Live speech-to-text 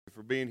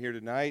for being here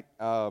tonight.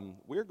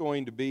 We're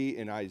going to be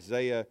in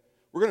Isaiah.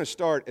 We're going to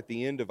start at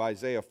the end of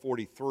Isaiah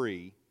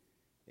 43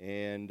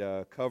 and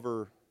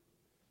cover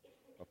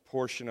a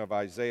portion of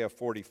Isaiah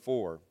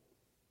 44.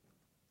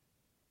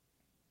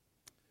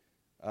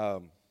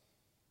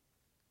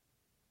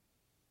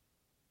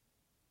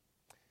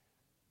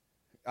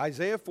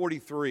 Isaiah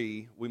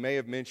 43, we may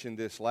have mentioned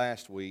this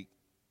last week,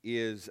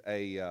 is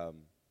a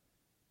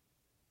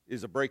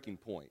breaking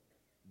point.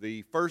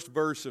 The first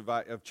verse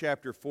of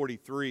chapter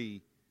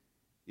 43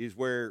 is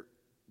where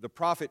the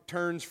prophet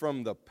turns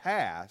from the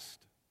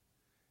past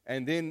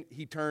and then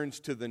he turns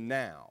to the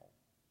now.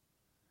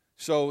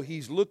 So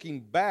he's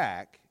looking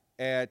back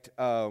at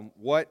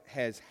what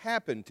has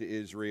happened to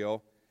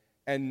Israel,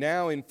 and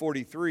now in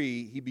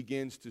 43 he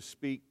begins to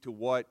speak to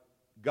what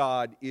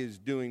God is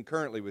doing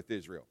currently with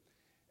Israel.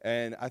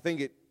 And I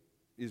think it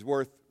is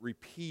worth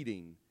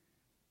repeating.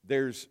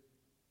 There's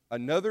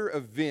another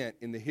event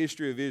in the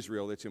history of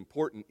Israel that's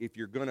important if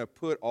you're going to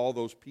put all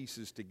those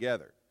pieces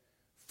together.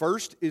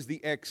 First is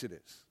the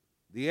Exodus.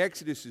 The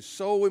Exodus is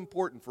so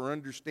important for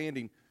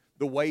understanding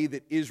the way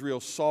that Israel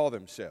saw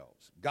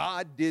themselves.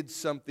 God did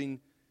something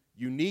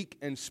unique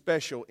and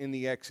special in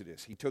the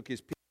Exodus. He took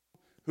his people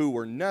who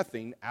were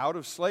nothing out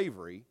of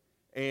slavery,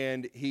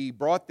 and he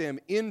brought them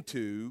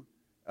into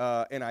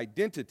an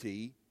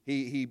identity.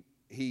 He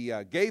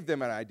gave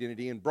them an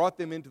identity and brought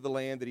them into the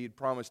land that he had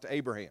promised to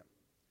Abraham.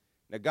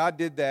 Now, God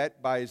did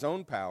that by his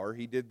own power.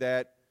 He did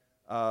that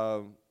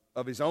of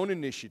his own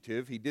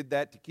initiative. He did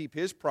that to keep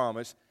his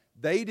promise.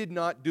 They did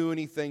not do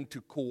anything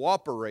to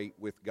cooperate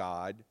with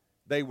God.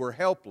 They were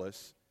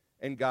helpless,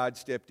 and God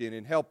stepped in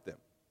and helped them.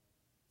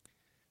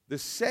 The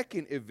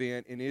second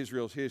event in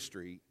Israel's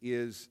history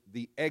is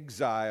the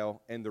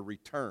exile and the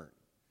return.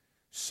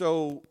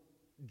 So,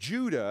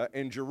 Judah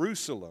and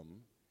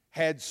Jerusalem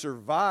had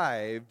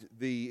survived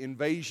the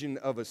invasion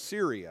of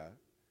Assyria,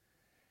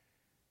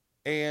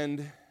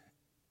 and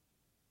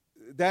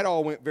that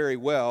all went very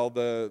well.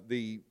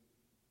 The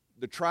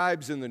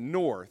tribes in the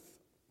north,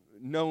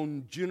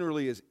 known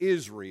generally as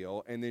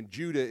Israel, and then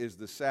Judah is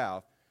the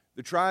south,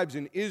 the tribes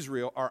in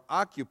Israel are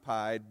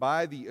occupied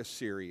by the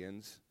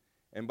Assyrians.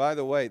 And by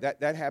the way,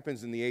 that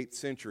happens in the 8th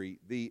century.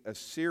 The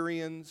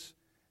Assyrians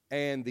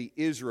and the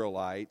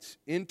Israelites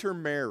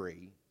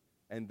intermarry,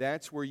 and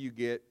that's where you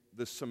get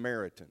the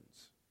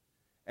Samaritans.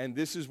 And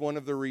this is one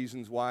of the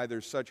reasons why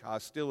there's such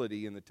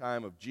hostility in the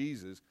time of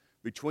Jesus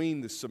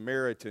between the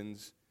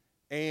Samaritans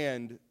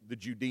and the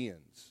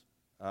Judeans.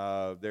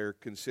 They're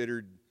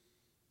considered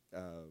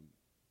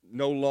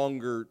no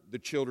longer the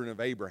children of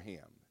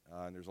Abraham.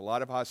 And there's a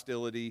lot of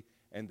hostility,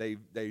 and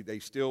they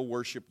still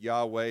worship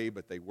Yahweh,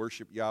 but they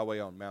worship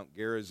Yahweh on Mount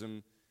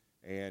Gerizim.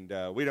 And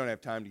we don't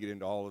have time to get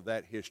into all of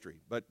that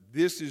history. But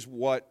this is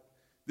what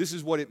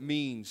it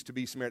means to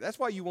be Samaritan. That's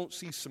why you won't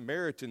see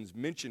Samaritans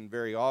mentioned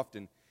very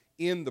often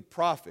in the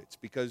prophets,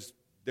 because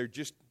they're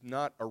just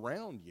not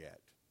around yet.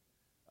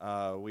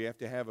 We have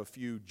to have a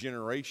few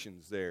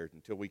generations there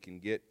until we can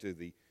get to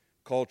the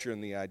culture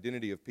and the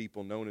identity of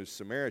people known as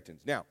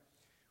Samaritans. Now,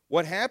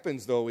 what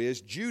happens, though,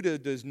 is Judah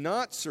does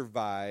not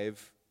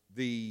survive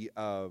the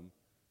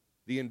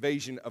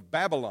invasion of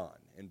Babylon.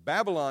 And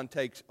Babylon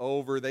takes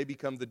over. They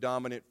become the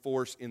dominant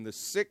force in the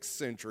 6th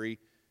century.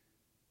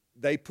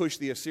 They push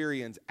the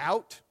Assyrians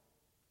out,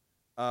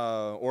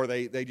 or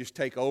they just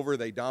take over.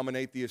 They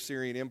dominate the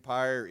Assyrian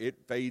Empire.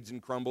 It fades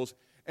and crumbles.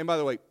 And by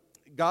the way,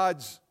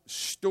 God's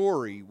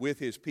story with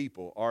his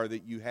people are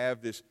that you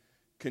have this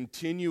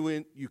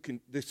continuation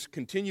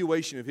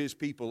of his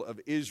people of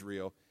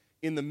Israel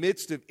in the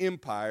midst of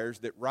empires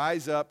that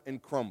rise up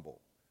and crumble.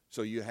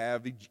 So you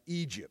have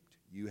Egypt,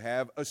 you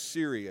have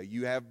Assyria,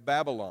 you have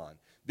Babylon,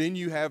 then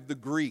you have the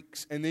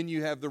Greeks, and then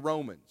you have the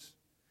Romans.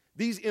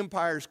 These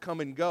empires come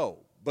and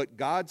go, but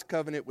God's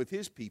covenant with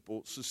his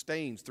people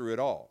sustains through it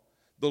all.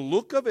 The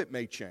look of it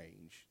may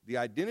change. The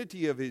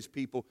identity of his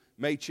people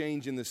may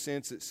change in the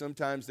sense that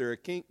sometimes they're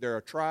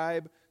a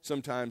tribe,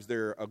 sometimes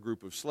they're a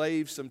group of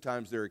slaves,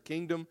 sometimes they're a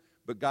kingdom,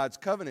 but God's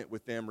covenant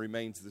with them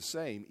remains the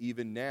same,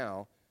 even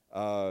now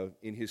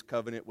in his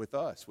covenant with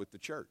us, with the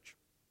church.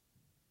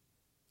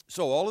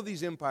 So all of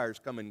these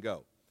empires come and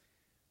go.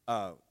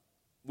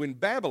 When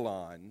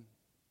Babylon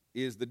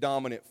is the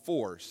dominant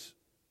force,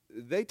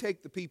 they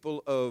take the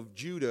people of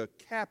Judah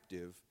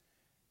captive,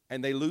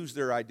 and they lose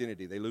their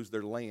identity. They lose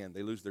their land.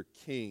 They lose their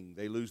king.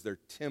 They lose their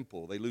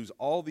temple. They lose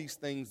all these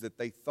things that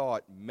they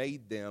thought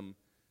made them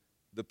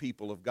the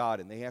people of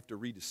God, and they have to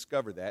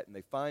rediscover that, and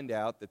they find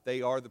out that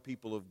they are the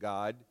people of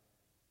God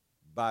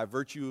by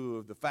virtue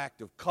of the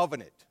fact of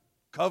covenant.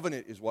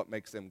 Covenant is what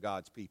makes them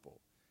God's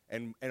people,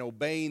 and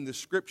obeying the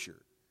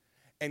Scripture.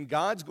 And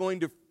God's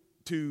going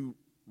to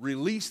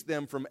release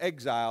them from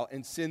exile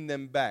and send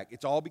them back.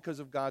 It's all because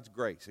of God's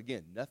grace.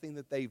 Again, nothing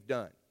that they've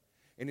done.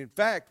 And in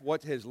fact,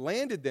 what has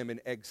landed them in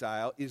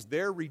exile is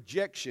their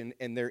rejection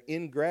and their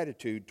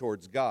ingratitude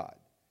towards God.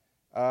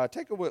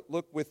 Take a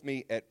look with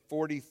me at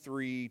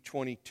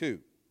 43:22.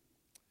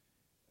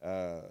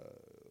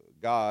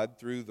 God,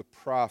 through the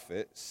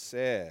prophet,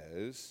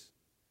 says,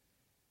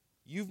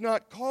 "You've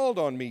not called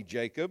on me,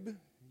 Jacob.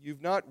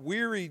 You've not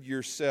wearied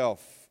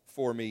yourself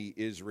for me,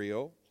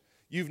 Israel.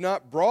 You've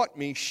not brought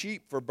me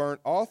sheep for burnt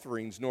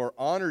offerings, nor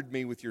honored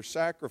me with your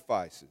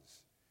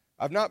sacrifices.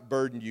 I've not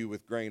burdened you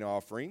with grain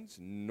offerings,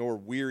 nor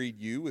wearied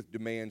you with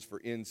demands for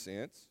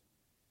incense.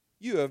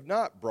 You have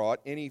not brought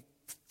any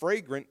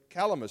fragrant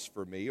calamus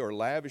for me, or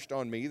lavished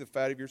on me the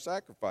fat of your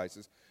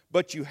sacrifices.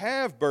 But you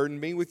have burdened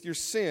me with your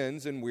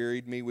sins and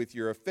wearied me with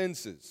your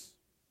offenses.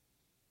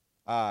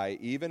 I,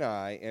 even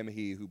I, am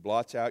he who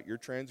blots out your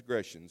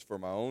transgressions for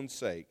my own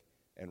sake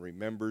and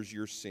remembers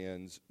your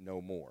sins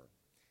no more.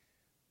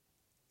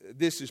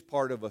 This is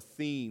part of a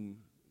theme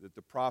that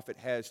the prophet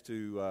has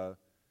to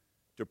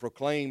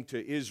proclaim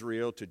to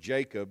Israel, to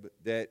Jacob,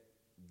 that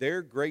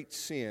their great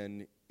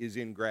sin is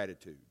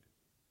ingratitude.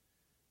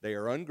 They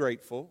are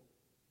ungrateful.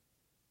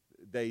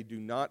 They do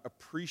not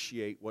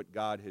appreciate what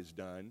God has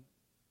done.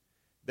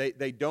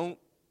 They don't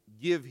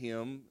give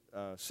him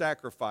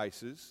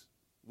sacrifices,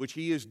 which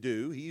he is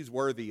due. He is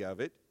worthy of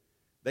it.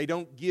 They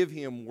don't give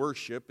him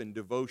worship and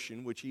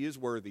devotion, which he is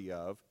worthy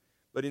of.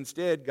 But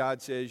instead,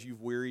 God says,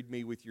 you've wearied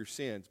me with your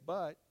sins.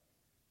 But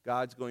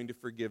God's going to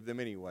forgive them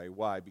anyway.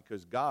 Why?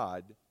 Because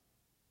God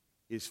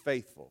is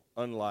faithful,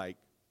 unlike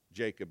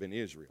Jacob and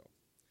Israel.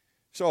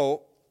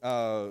 So,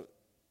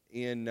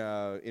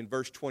 in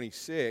verse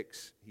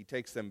 26, he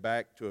takes them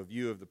back to a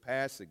view of the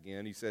past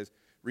again. He says,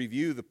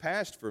 review the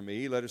past for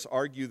me. Let us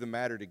argue the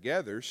matter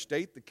together.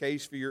 State the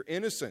case for your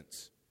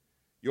innocence.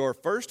 Your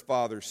first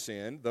fathers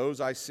sinned. Those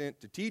I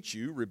sent to teach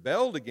you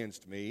rebelled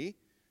against me.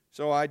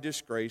 So I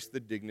disgraced the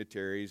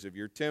dignitaries of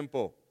your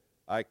temple.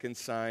 I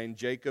consigned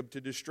Jacob to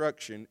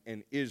destruction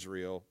and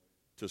Israel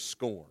to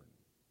scorn.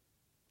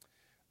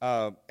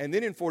 And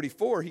then in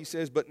 44 he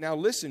says, but now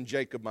listen,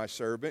 Jacob my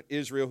servant,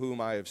 Israel whom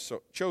I have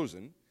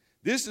chosen.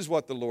 This is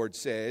what the Lord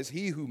says,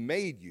 he who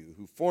made you,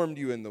 who formed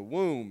you in the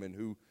womb, and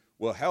who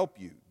will help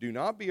you. Do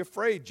not be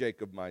afraid,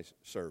 Jacob my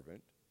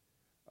servant,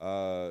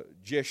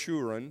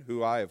 Jeshurun,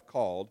 who I have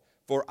called.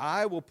 For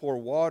I will pour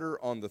water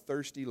on the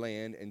thirsty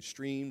land and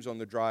streams on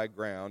the dry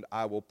ground.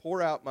 I will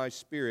pour out my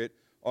spirit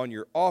on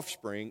your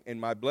offspring and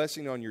my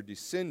blessing on your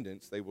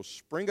descendants. They will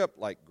spring up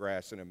like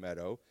grass in a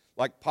meadow,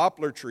 like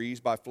poplar trees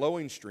by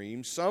flowing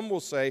streams. Some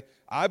will say,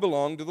 I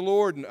belong to the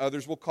Lord, and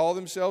others will call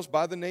themselves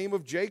by the name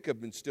of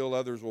Jacob, and still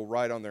others will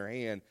write on their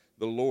hand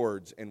the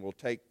Lord's and will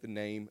take the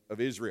name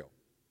of Israel.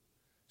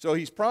 So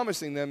he's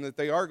promising them that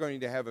they are going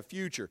to have a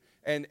future.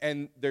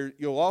 And there,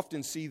 you'll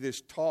often see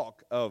this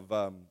talk of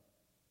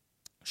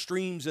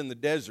streams in the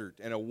desert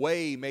and a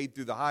way made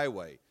through the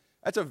highway.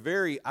 That's a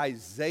very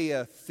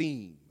Isaiah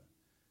theme,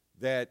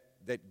 that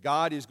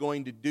God is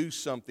going to do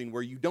something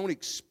where you don't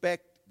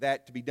expect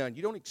that to be done.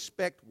 You don't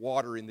expect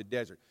water in the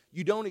desert.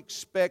 You don't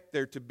expect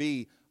there to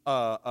be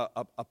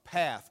a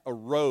path, a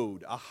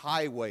road, a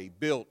highway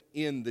built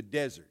in the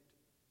desert.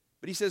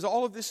 But he says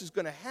all of this is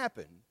going to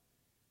happen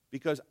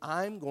because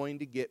I'm going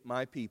to get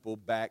my people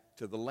back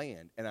to the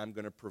land, and I'm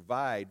going to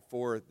provide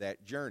for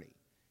that journey.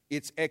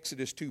 It's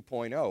Exodus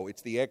 2.0.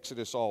 It's the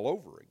Exodus all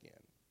over again.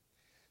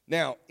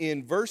 Now,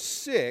 in verse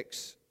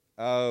 6,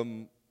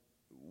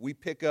 we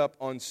pick up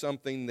on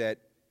something that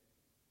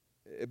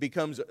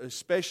becomes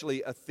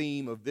especially a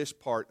theme of this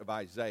part of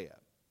Isaiah.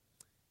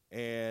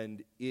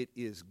 And it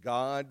is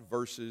God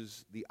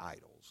versus the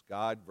idols,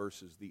 God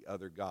versus the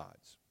other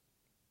gods.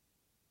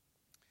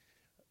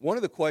 One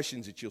of the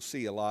questions that you'll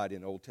see a lot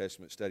in Old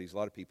Testament studies, a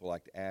lot of people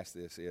like to ask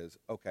this is,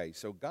 okay,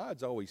 so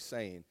God's always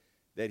saying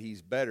that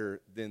he's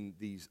better than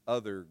these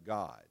other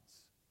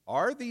gods.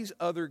 Are these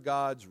other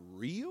gods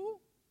real?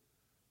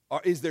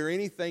 Or is there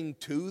anything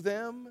to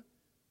them?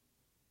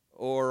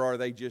 Or are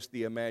they just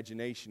the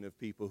imagination of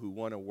people who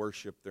want to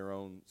worship their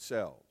own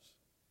selves?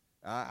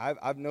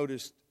 I've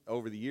noticed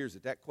over the years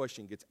that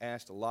question gets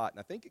asked a lot, and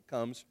I think it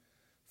comes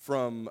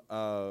from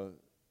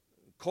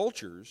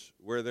cultures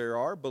where there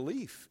are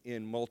belief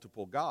in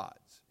multiple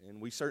gods, and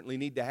we certainly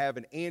need to have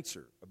an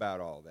answer about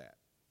all that.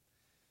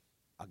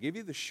 I'll give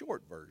you the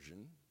short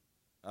version.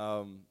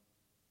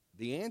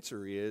 The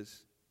answer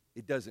is,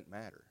 it doesn't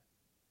matter.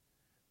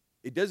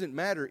 It doesn't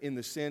matter in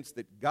the sense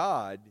that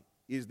God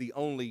is the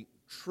only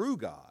true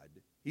God.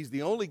 He's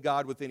the only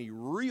God with any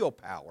real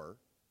power,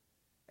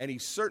 and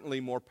he's certainly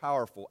more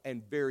powerful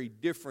and very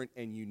different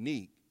and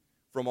unique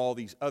from all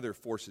these other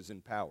forces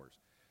and powers.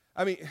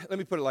 I mean, let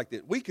me put it like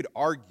this. We could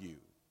argue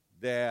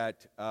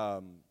that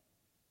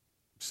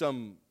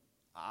some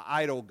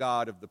idol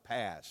god of the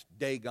past,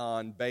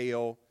 Dagon,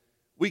 Baal,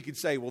 we could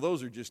say, well,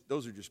 those are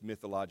just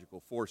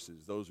mythological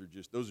forces. Those are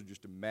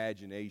just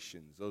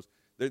imaginations.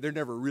 There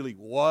never really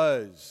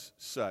was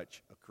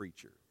such a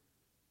creature.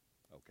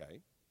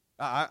 Okay,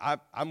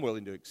 I'm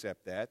willing to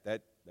accept that.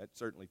 That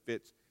certainly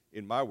fits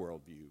in my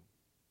worldview.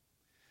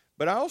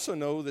 But I also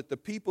know that the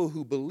people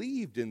who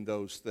believed in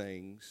those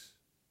things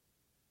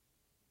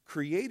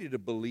created a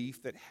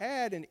belief that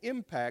had an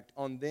impact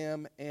on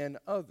them and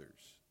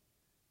others.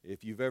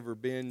 If you've ever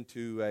been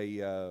to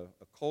a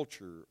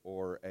culture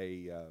or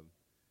a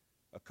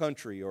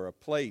country or a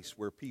place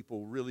where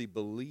people really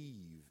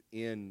believe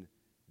in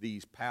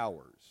these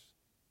powers,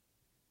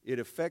 it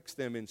affects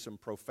them in some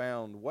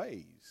profound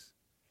ways.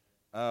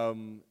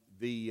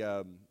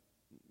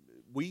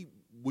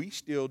 We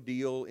still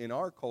deal in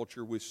our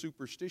culture with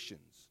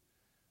superstitions.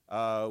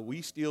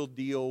 We still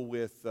deal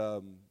with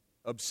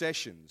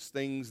obsessions,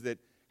 things that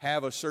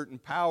have a certain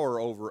power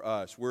over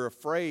us. We're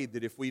afraid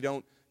that if we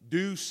don't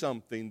do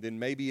something, then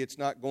maybe it's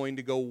not going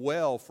to go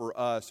well for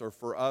us or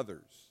for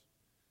others.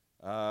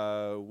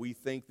 We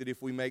think that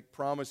if we make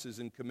promises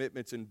and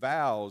commitments and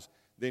vows,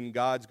 then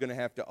God's going to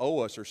have to owe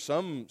us, or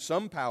some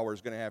power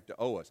is going to have to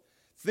owe us.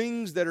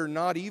 Things that are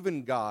not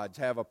even God's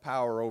have a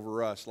power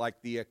over us, like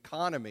the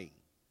economy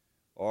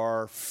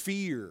or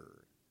fear.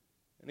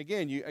 And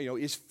again, you know,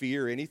 is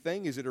fear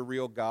anything? Is it a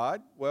real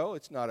God? Well,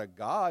 it's not a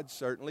God,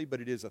 certainly,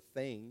 but it is a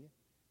thing.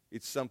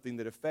 It's something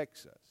that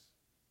affects us.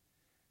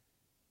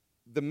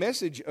 The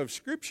message of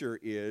Scripture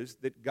is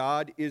that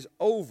God is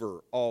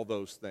over all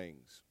those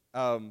things.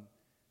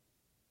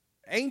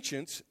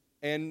 Ancients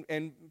and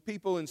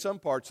people in some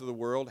parts of the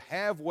world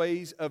have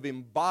ways of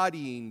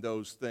embodying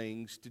those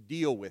things to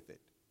deal with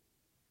it.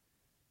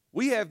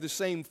 We have the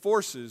same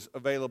forces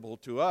available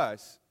to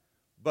us,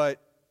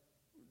 but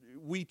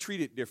we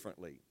treat it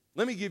differently.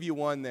 Let me give you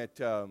one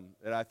that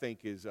I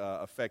think is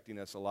affecting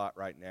us a lot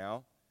right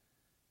now.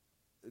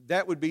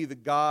 That would be the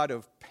god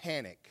of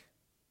panic.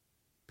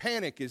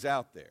 Panic is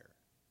out there.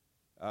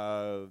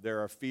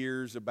 There are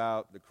fears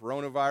about the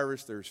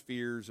coronavirus. There's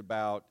fears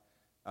about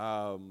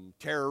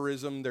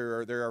terrorism.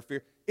 There are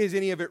fears. Is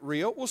any of it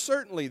real? Well,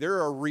 certainly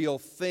there are real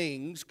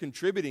things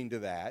contributing to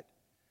that.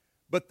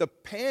 But the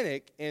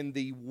panic and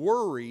the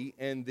worry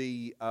and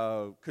the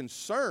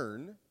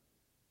concern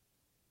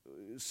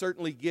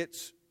certainly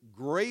gets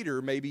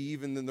greater, maybe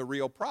even than the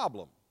real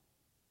problem.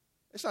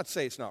 It's not to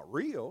say it's not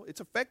real.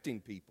 It's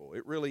affecting people.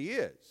 It really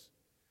is.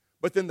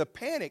 But then the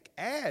panic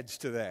adds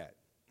to that.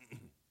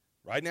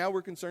 Right now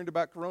we're concerned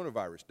about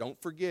coronavirus.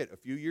 Don't forget, a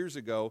few years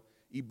ago,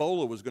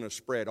 Ebola was going to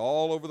spread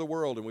all over the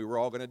world and we were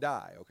all going to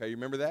die. Okay, you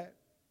remember that?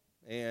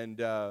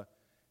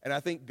 And I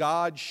think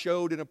God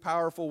showed in a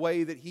powerful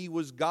way that He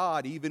was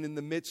God even in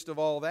the midst of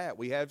all that.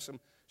 We have some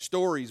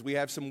stories. We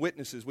have some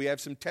witnesses. We have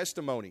some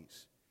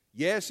testimonies.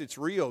 Yes, it's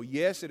real.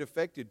 Yes, it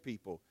affected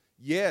people.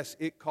 Yes,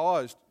 it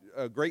caused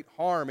great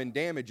harm and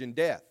damage and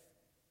death.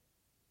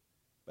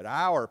 But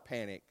our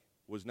panic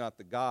was not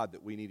the God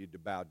that we needed to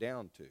bow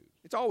down to.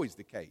 It's always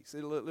the case.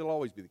 It'll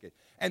always be the case.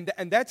 And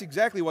that's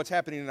exactly what's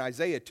happening in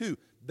Isaiah too.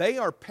 They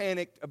are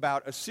panicked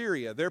about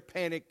Assyria. They're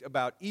panicked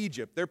about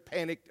Egypt. They're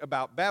panicked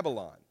about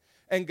Babylon.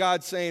 And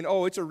God's saying,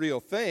 oh, it's a real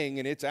thing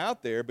and it's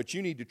out there, but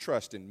you need to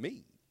trust in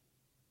me.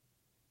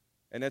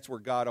 And that's where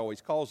God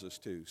always calls us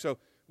to. So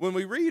when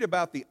we read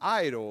about the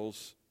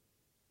idols,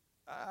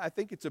 I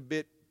think it's a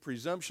bit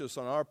presumptuous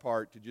on our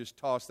part to just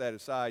toss that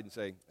aside and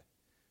say,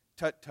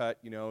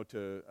 tut-tut,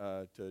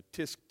 to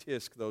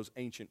tisk-tisk those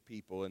ancient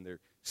people and their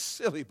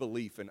silly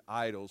belief in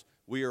idols.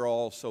 We are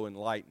all so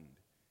enlightened.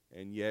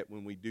 And yet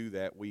when we do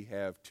that, we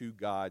have two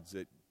gods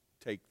that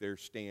take their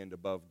stand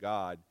above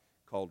God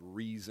called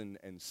reason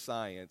and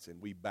science,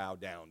 and we bow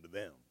down to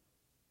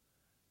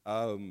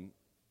them.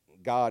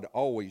 God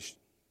always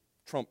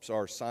trumps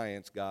our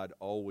science. God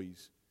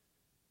always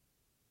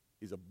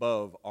is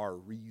above our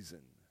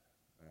reason.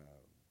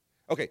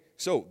 Okay,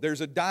 so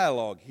there's a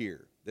dialogue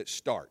here that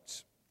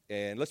starts.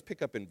 And let's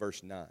pick up in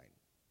verse 9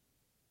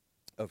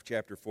 of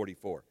chapter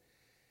 44.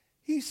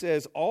 He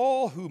says,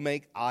 all who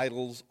make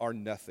idols are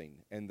nothing,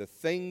 and the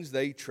things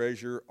they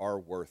treasure are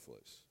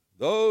worthless.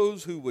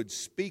 Those who would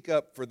speak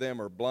up for them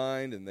are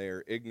blind, and they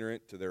are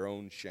ignorant to their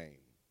own shame.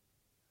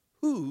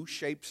 Who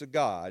shapes a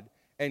god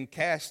and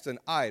casts an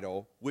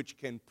idol which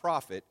can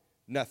profit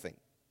nothing?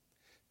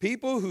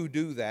 People who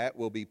do that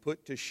will be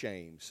put to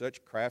shame.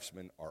 Such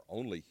craftsmen are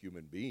only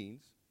human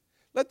beings.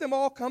 Let them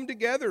all come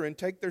together and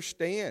take their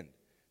stand.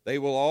 They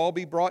will all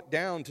be brought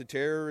down to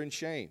terror and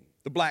shame.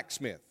 The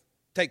blacksmith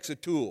takes a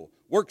tool,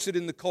 works it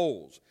in the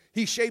coals.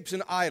 He shapes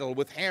an idol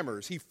with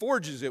hammers. He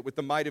forges it with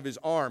the might of his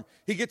arm.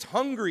 He gets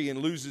hungry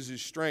and loses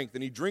his strength,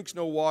 and he drinks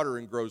no water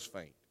and grows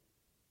faint.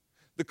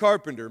 The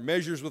carpenter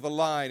measures with a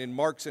line and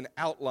marks an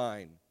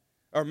outline,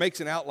 or makes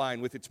an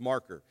outline with its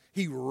marker.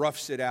 He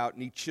roughs it out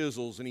and he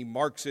chisels and he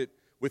marks it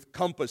with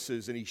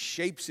compasses and he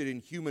shapes it in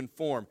human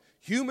form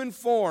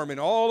in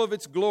all of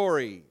its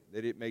glory,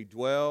 that it may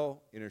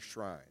dwell in a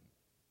shrine.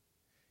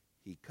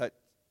 He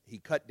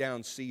cut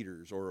down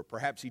cedars, or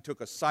perhaps he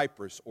took a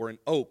cypress or an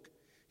oak.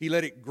 He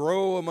let it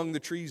grow among the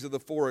trees of the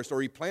forest,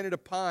 or he planted a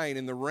pine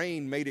and the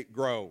rain made it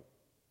grow.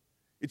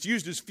 It's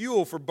used as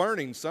fuel for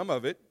burning, some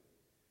of it.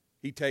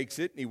 He takes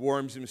it and he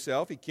warms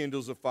himself. He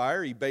kindles a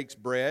fire. He bakes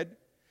bread.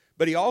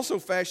 But he also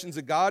fashions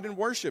a god and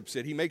worships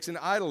it. He makes an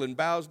idol and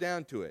bows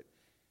down to it.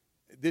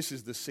 This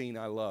is the scene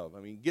I love. I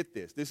mean, get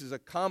this. This is a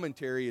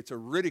commentary. It's a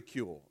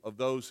ridicule of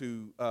those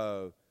who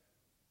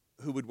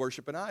would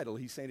worship an idol.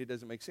 He's saying it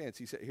doesn't make sense.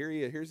 He said,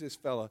 here's this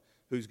fella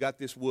who's got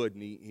this wood,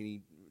 and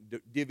he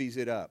divvies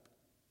it up.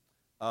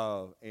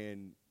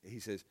 And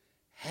he says,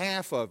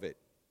 half of it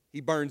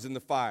he burns in the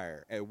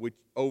fire,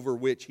 over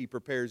which he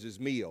prepares his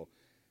meal.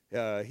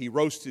 He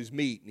roasts his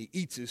meat, and he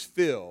eats his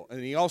fill.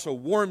 And he also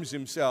warms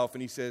himself,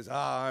 and he says,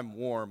 I'm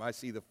warm. I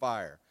see the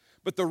fire.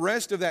 But the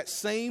rest of that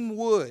same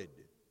wood,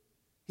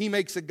 he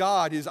makes a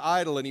god his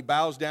idol, and he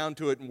bows down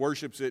to it and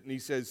worships it, and he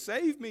says,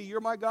 "Save me, you're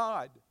my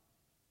God."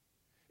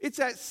 It's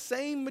that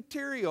same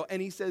material,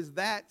 and he says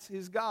that's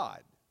his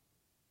God.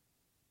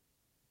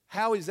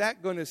 How is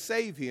that going to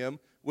save him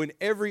when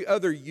every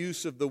other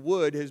use of the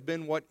wood has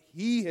been what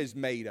he has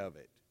made of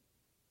it?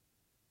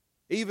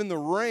 Even the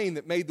rain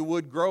that made the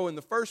wood grow in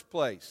the first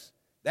place,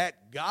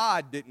 that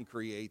God didn't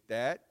create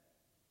that.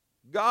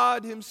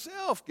 God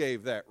himself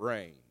gave that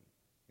rain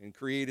and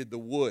created the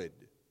wood.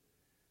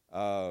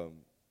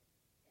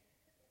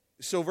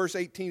 So verse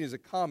 18 is a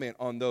comment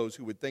on those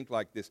who would think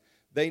like this.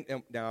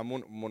 Now, I'm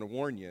going to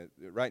warn you,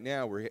 right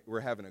now we're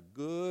having a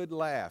good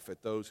laugh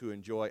at those who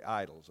enjoy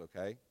idols,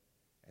 okay?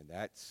 And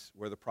that's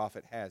where the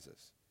prophet has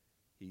us.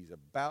 He's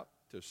about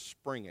to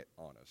spring it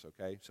on us,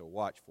 okay? So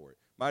watch for it.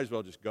 Might as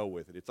well just go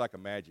with it. It's like a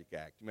magic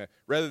act.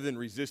 Rather than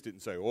resist it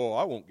and say, "Oh,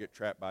 I won't get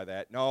trapped by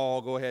that."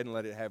 No, go ahead and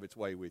let it have its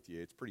way with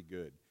you. It's pretty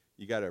good.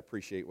 You got to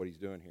appreciate what he's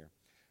doing here.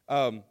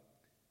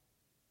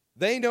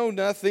 They know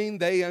nothing,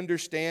 they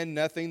understand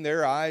nothing.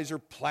 Their eyes are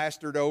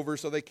plastered over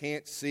so they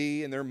can't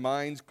see, and their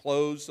minds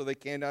closed so they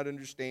cannot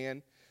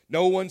understand.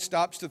 No one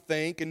stops to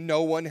think, and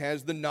no one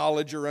has the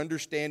knowledge or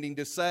understanding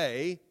to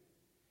say,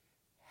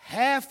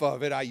 "Half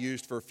of it I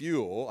used for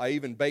fuel. I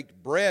even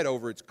baked bread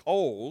over its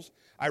coals.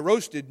 I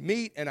roasted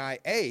meat and I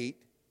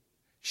ate.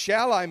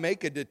 Shall I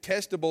make a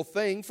detestable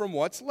thing from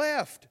what's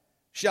left?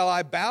 Shall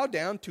I bow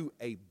down to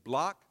a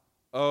block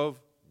of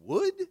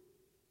wood?"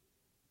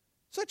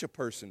 Such a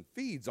person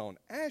feeds on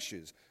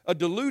ashes. A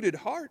deluded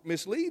heart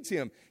misleads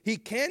him. He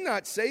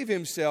cannot save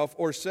himself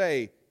or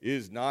say,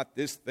 "Is not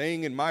this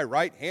thing in my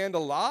right hand a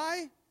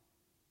lie?"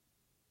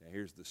 Now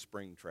here's the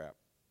spring trap.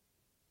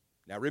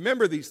 Now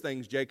remember these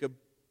things, Jacob.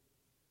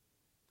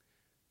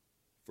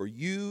 "For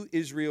you,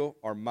 Israel,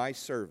 are my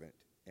servant,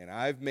 and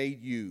I've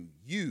made you.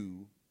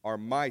 You are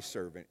my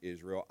servant,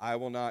 Israel. I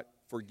will not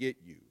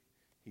forget you."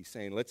 He's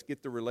saying, let's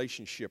get the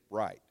relationship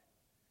right.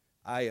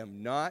 I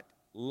am not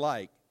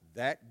like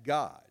that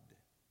God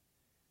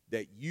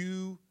that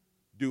you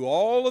do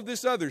all of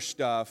this other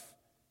stuff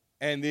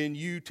and then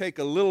you take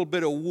a little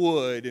bit of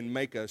wood and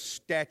make a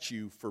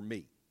statue for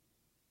me.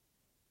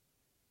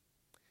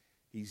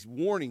 He's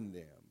warning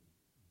them.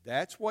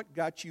 That's what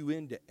got you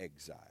into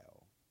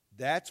exile.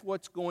 That's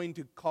what's going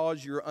to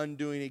cause your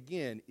undoing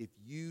again if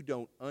you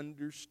don't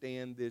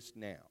understand this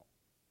now.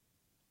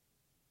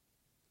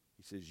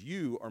 He says,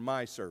 "You are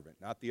my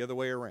servant," not the other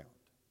way around.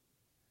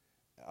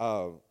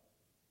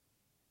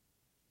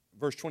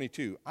 Verse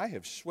 22, "I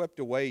have swept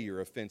away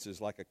your offenses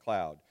like a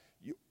cloud,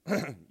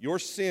 your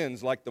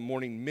sins like the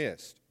morning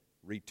mist.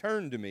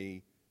 Return to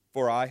me,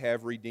 for I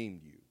have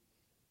redeemed you."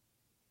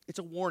 It's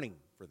a warning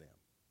for them.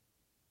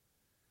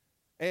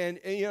 And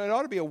it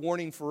ought to be a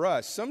warning for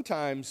us.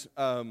 Sometimes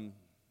the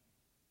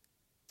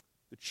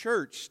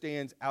church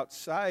stands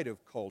outside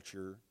of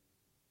culture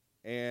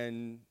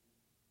and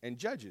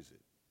judges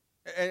it.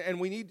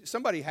 And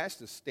somebody has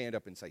to stand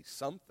up and say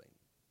something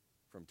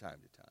from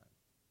time to time.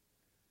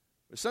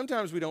 But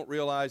sometimes we don't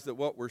realize that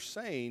what we're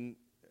saying,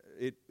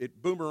 it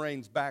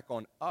boomerangs back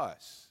on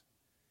us.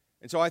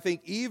 And so I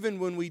think even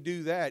when we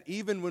do that,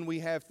 even when we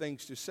have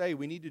things to say,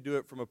 we need to do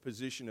it from a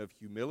position of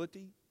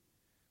humility.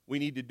 We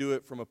need to do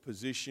it from a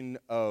position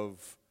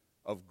of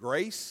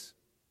grace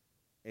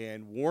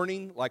and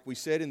warning. Like we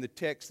said in the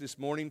text this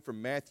morning from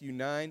Matthew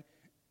 9,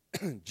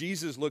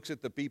 Jesus looks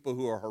at the people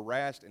who are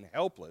harassed and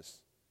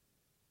helpless.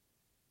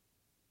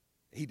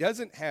 He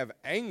doesn't have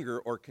anger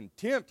or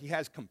contempt. He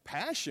has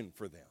compassion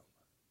for them.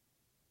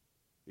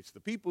 It's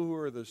the people who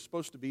are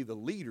supposed to be the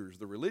leaders,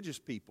 the religious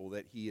people,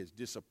 that he is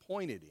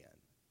disappointed in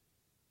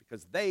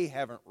because they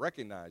haven't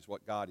recognized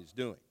what God is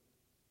doing.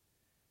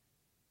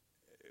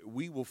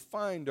 We will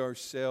find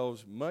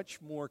ourselves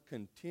much more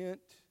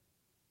content,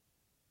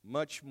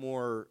 much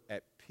more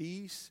at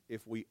peace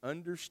if we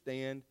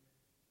understand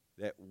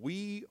that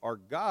we are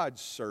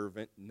God's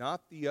servant,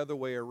 not the other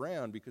way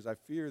around, because I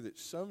fear that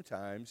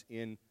sometimes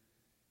in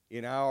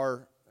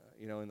our,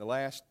 in the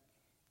last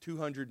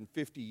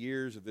 250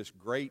 years of this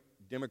great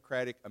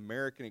democratic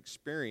American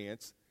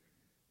experience,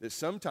 that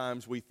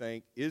sometimes we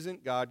think,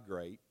 isn't God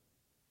great?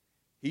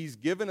 He's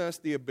given us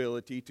the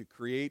ability to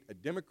create a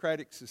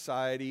democratic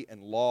society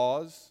and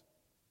laws,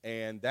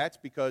 and that's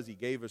because he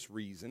gave us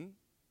reason.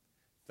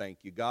 Thank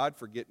you, God,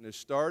 for getting us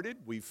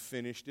started. We've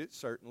finished it,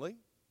 certainly.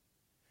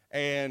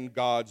 And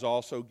God's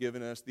also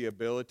given us the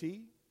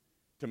ability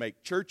to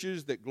make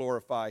churches that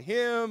glorify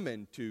him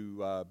and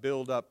to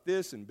build up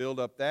this and build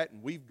up that.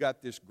 And we've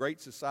got this great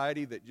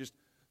society that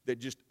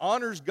just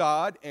honors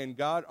God, and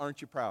God,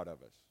 aren't you proud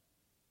of us?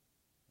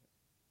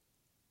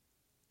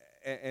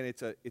 And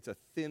it's a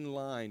thin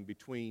line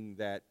between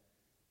that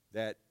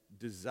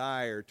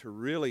desire to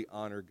really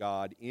honor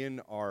God in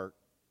our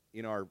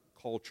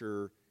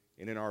culture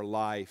and in our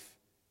life,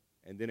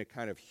 and then a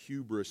kind of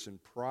hubris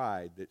and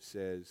pride that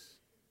says,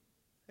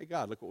 "Hey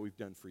God, look what we've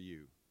done for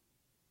you."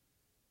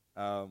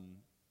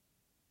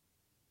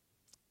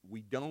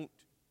 We don't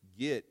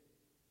get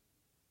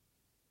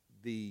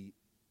the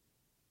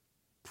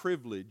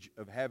privilege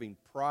of having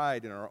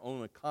pride in our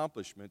own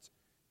accomplishments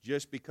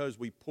just because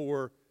we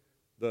pour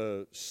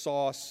the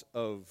sauce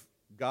of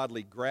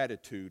godly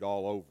gratitude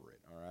all over it,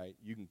 all right?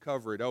 You can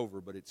cover it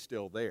over, but it's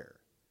still there.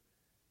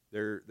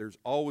 There's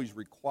always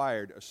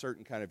required a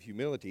certain kind of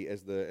humility.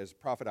 As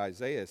prophet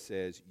Isaiah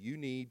says, you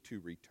need to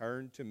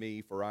return to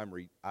me, for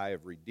I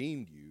have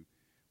redeemed you.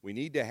 We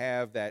need to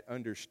have that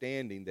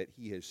understanding that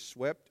he has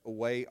swept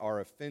away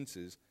our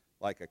offenses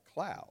like a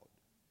cloud.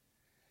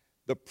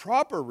 The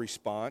proper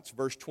response,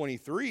 verse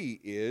 23,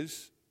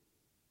 is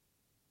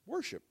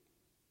worship.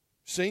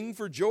 Sing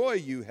for joy,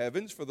 you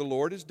heavens, for the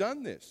Lord has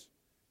done this.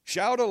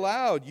 Shout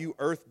aloud, you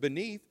earth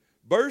beneath.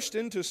 Burst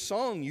into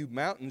song, you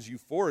mountains, you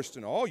forests,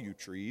 and all you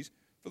trees,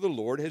 for the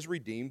Lord has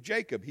redeemed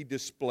Jacob. He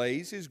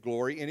displays his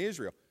glory in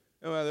Israel.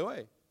 And by the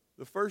way,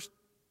 the first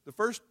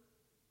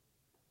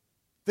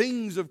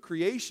things of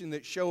creation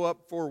that show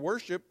up for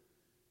worship,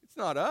 it's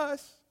not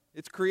us,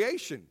 it's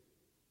creation.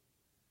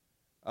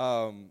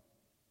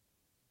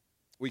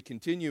 We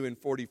continue in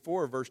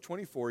 44, verse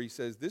 24. He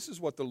says, this is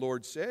what the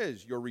Lord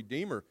says, your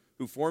Redeemer,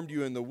 who formed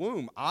you in the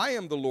womb. I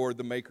am the Lord,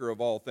 the maker of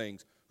all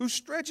things, who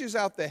stretches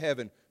out the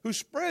heaven, who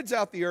spreads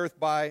out the earth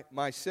by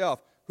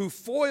myself, who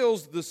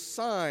foils the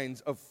signs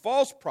of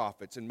false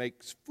prophets and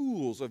makes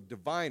fools of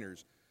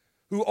diviners,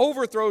 who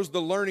overthrows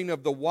the learning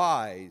of the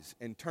wise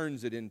and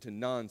turns it into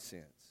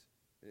nonsense.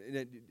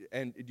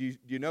 And do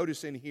you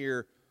notice in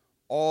here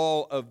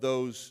all of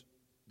those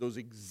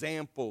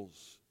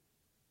examples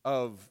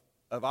of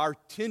our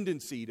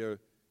tendency to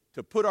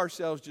put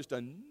ourselves just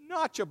a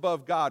notch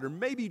above God, or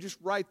maybe just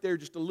right there,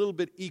 just a little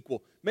bit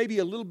equal, maybe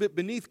a little bit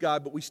beneath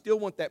God, but we still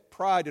want that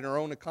pride in our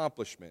own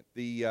accomplishment.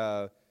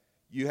 You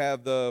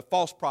have the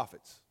false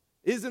prophets.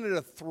 Isn't it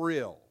a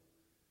thrill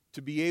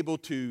to be able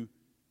to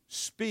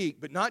speak,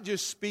 but not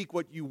just speak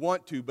what you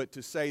want to, but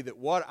to say that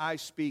what I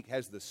speak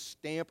has the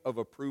stamp of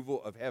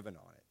approval of heaven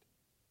on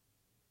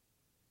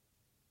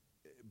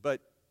it?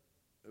 But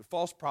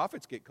false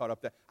prophets get caught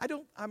up there.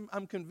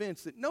 I'm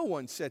convinced that no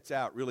one sets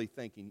out really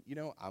thinking,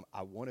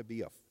 I want to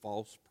be a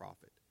false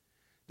prophet.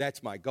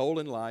 That's my goal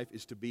in life,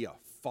 is to be a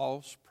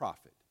false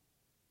prophet.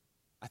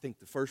 I think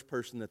the first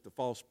person that the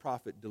false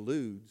prophet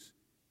deludes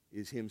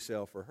is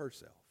himself or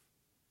herself.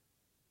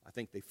 I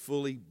think they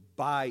fully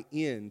buy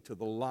into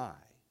the lie.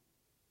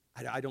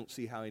 I don't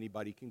see how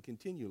anybody can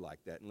continue like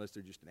that unless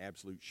they're just an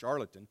absolute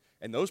charlatan.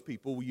 And those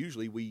people,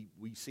 we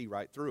see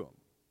right through them.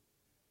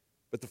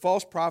 But the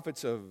false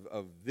prophets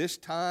of this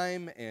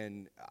time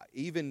and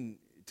even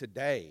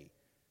today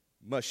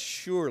must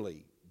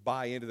surely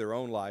buy into their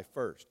own life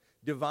first.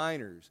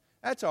 Diviners,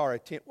 that's our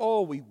attempt.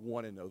 Oh, we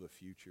want to know the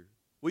future.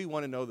 We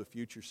want to know the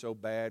future so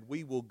bad.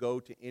 We will go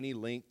to any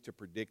length to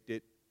predict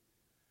it.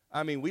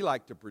 I mean, we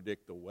like to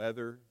predict the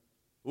weather.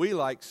 We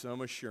like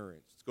some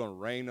assurance. It's going to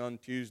rain on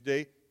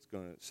Tuesday.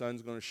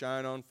 Sun's going to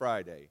shine on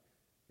Friday.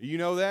 You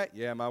know that?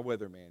 Yeah, my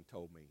weatherman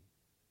told me.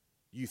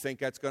 You think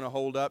that's going to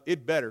hold up?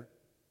 It better.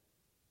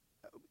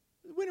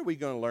 When are we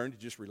going to learn to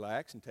just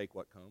relax and take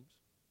what comes?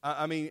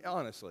 I mean,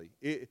 honestly,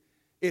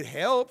 it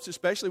helps,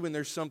 especially when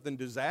there's something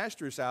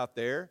disastrous out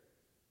there.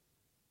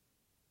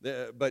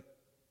 But,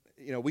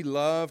 we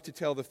love to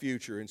tell the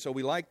future, and so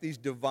we like these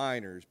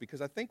diviners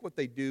because I think what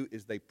they do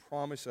is they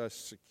promise us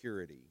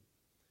security.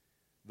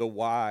 The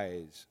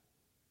wise.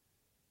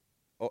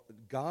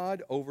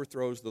 God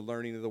overthrows the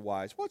learning of the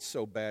wise. What's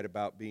so bad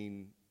about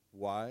being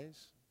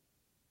wise?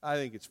 I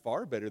think it's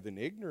far better than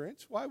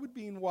ignorance. Why would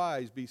being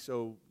wise be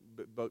so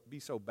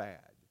bad?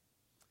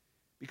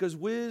 Because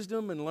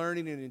wisdom and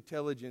learning and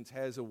intelligence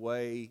has a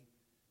way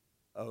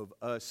of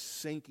us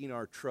sinking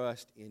our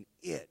trust in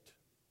it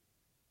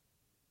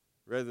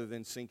rather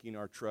than sinking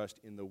our trust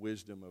in the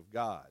wisdom of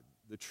God.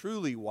 The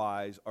truly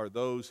wise are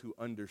those who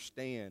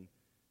understand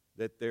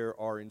that there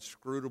are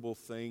inscrutable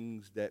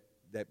things that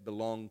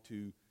belong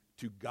to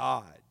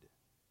God,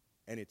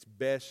 and it's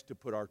best to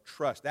put our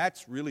trust.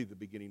 That's really the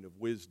beginning of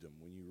wisdom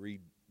when you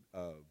read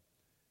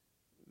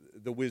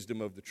the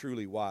wisdom of the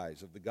truly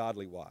wise, of the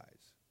godly wise.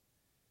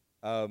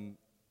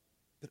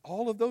 But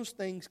all of those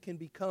things can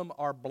become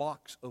our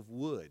blocks of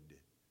wood.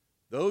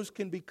 Those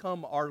can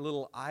become our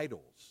little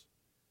idols.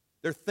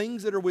 They're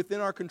things that are within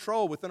our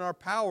control, within our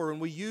power, and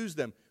we use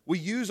them. We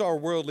use our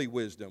worldly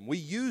wisdom. We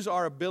use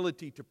our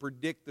ability to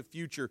predict the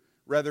future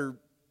rather,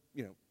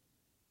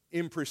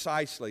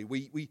 imprecisely.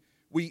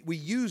 We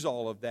use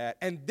all of that,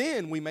 and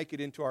then we make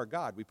it into our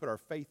God. We put our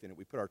faith in it.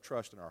 We put our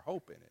trust and our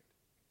hope in it.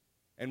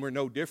 And we're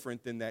no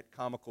different than that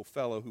comical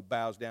fellow who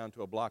bows down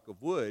to a block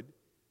of wood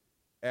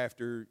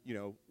after,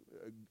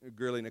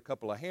 grilling a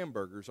couple of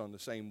hamburgers on the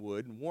same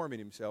wood and warming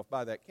himself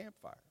by that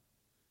campfire.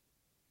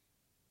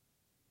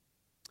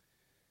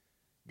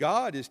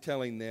 God is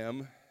telling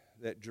them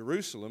that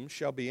Jerusalem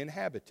shall be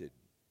inhabited.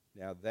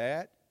 Now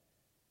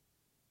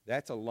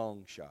that's a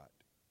long shot.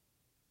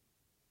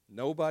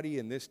 Nobody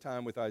in this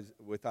time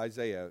with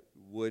Isaiah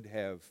would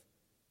have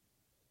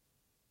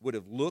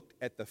looked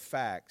at the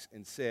facts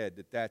and said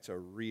that that's a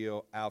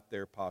real out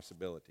there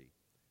possibility.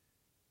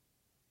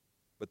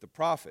 But the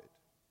prophet,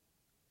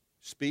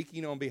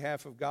 speaking on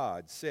behalf of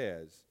God,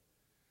 says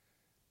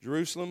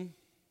Jerusalem,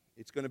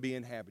 it's going to be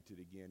inhabited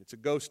again. It's a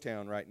ghost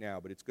town right now,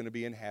 but it's going to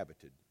be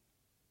inhabited.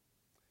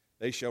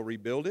 They shall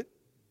rebuild it.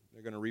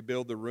 They're going to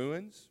rebuild the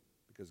ruins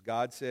because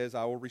God says,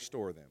 I will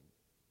restore them.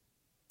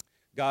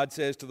 God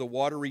says to the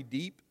watery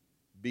deep,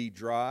 be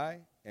dry,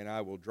 and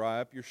I will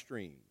dry up your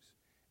streams.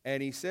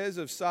 And he says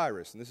of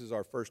Cyrus, and this is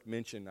our first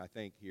mention, I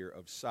think, here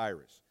of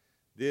Cyrus.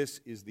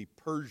 This is the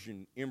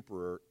Persian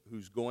emperor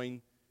who's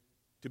going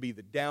to be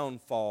the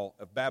downfall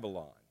of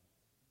Babylon.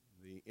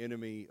 The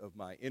enemy of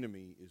my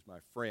enemy is my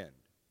friend.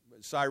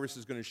 Cyrus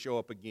is going to show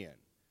up again.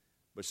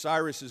 But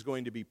Cyrus is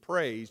going to be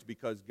praised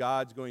because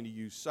God's going to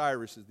use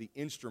Cyrus as the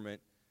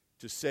instrument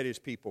to set his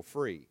people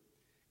free.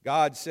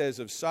 God says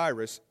of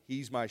Cyrus,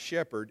 he's my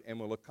shepherd and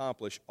will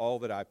accomplish all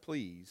that I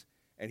please.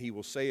 And he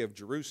will say of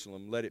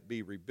Jerusalem, let it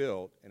be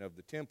rebuilt, and of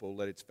the temple,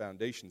 let its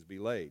foundations be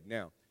laid.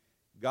 Now,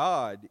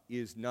 God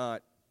is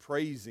not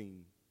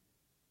praising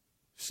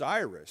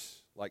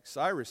Cyrus like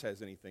Cyrus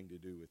has anything to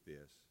do with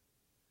this.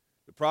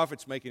 The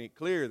prophet's making it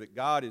clear that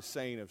God is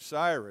saying of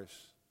Cyrus,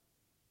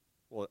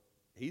 well,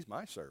 he's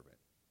my servant.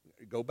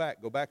 Go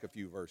back a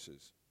few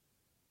verses.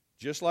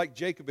 Just like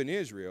Jacob and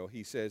Israel,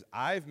 he says,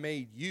 I've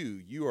made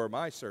you, you are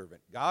my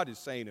servant. God is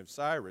saying of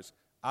Cyrus,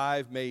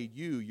 I've made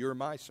you, you're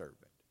my servant.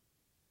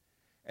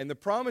 And the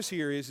promise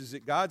here is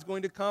that God's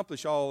going to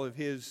accomplish all of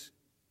his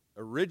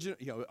original,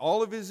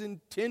 all of his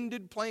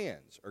intended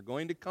plans are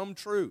going to come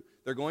true.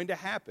 They're going to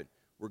happen.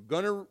 We're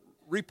going to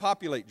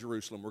repopulate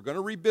Jerusalem. We're going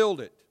to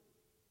rebuild it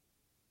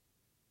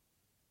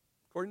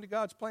according to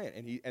God's plan.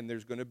 And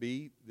there's going to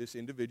be this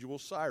individual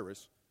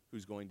Cyrus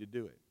who's going to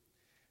do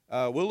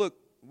it.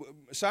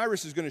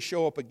 Cyrus is going to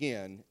show up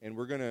again, and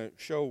we're going to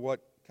show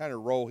what kind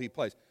of role he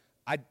plays.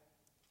 I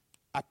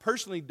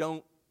personally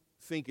don't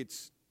think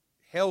it's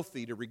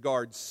healthy to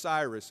regard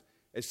Cyrus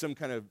as some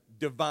kind of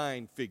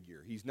divine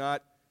figure. He's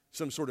not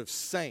some sort of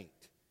saint.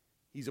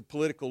 He's a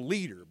political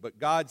leader. But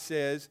God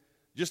says,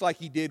 just like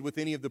he did with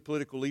any of the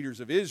political leaders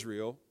of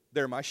Israel,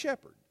 they're my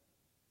shepherd.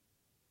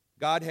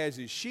 God has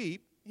his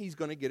sheep. He's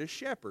going to get a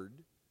shepherd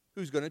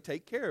who's going to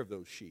take care of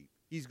those sheep.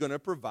 He's going to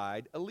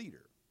provide a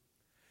leader.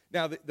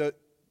 Now,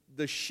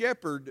 the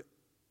shepherd,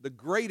 the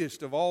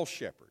greatest of all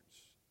shepherds,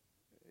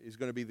 is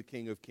going to be the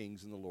King of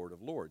Kings and the Lord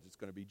of Lords. It's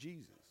going to be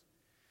Jesus.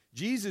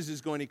 Jesus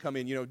is going to come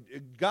in.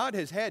 God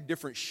has had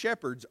different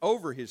shepherds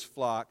over his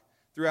flock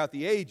throughout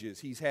the ages.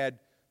 He's had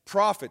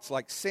prophets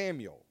like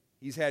Samuel.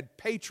 He's had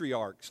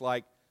patriarchs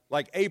like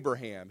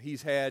Abraham.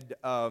 He's had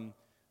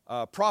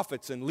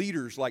prophets and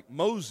leaders like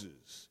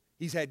Moses.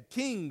 He's had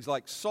kings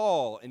like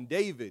Saul and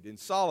David and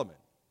Solomon.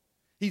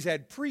 He's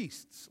had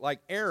priests like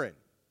Aaron.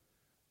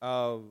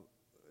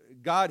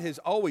 God has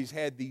always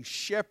had these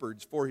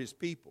shepherds for his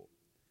people.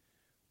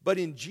 But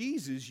in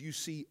Jesus, you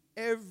see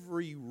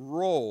every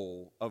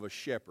role of a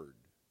shepherd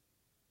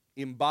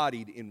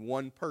embodied in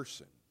one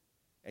person.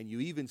 And you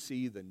even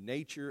see the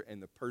nature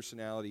and the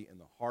personality and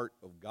the heart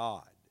of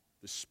God,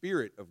 the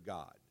Spirit of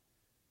God,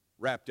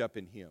 wrapped up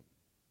in him.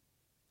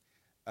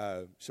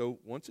 So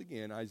once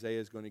again, Isaiah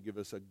is going to give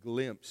us a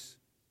glimpse.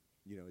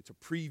 It's a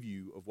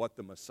preview of what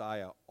the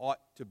Messiah ought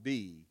to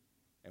be.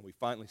 And we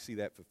finally see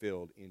that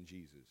fulfilled in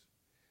Jesus.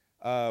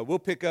 We'll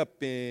pick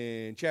up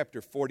in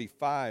chapter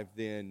 45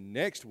 then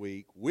next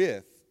week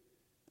with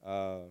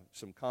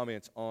some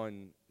comments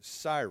on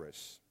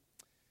Cyrus.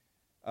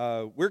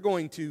 We're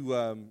going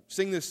to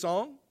sing this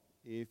song.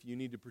 If you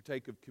need to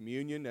partake of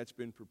communion, that's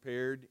been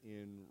prepared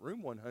in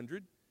room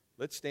 100.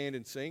 Let's stand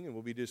and sing, and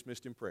we'll be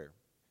dismissed in prayer.